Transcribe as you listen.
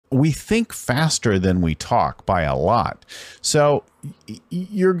we think faster than we talk by a lot. So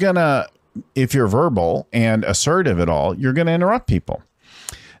you're going to, if you're verbal and assertive at all, you're going to interrupt people.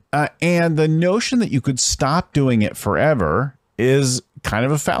 And the notion that you could stop doing it forever is kind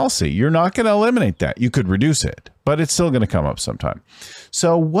of a fallacy. You're not going to eliminate that. You could reduce it, but it's still going to come up sometime.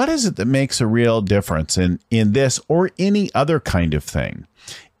 So what is it that makes a real difference in this or any other kind of thing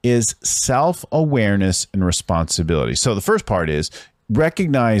is self-awareness and responsibility. So the first part is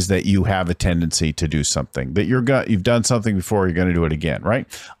recognize that you have a tendency to do something, that you've done something before, you're going to do it again, right?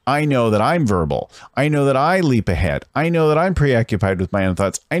 I know that I'm verbal. I know that I leap ahead. I know that I'm preoccupied with my own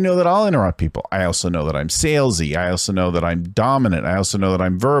thoughts. I know that I'll interrupt people. I also know that I'm salesy. I also know that I'm dominant. I also know that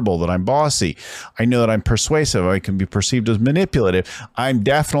I'm verbal, that I'm bossy. I know that I'm persuasive. I can be perceived as manipulative. I'm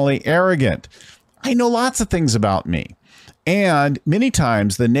definitely arrogant. I know lots of things about me. And many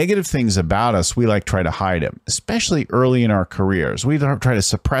times the negative things about us, we like try to hide them, especially early in our careers. We try to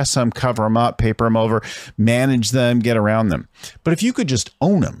suppress them, cover them up, paper them over, manage them, get around them. But if you could just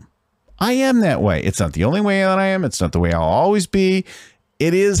own them, I am that way. It's not the only way that I am. It's not the way I'll always be.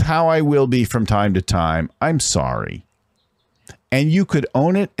 It is how I will be from time to time. I'm sorry. And you could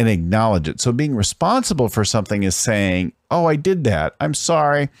own it and acknowledge it. So being responsible for something is saying, oh, I did that. I'm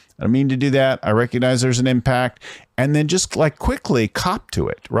sorry. I don't mean to do that. I recognize there's an impact. And then just like quickly cop to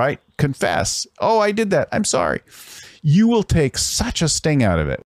it, right? Confess. Oh, I did that. I'm sorry. You will take such a sting out of it.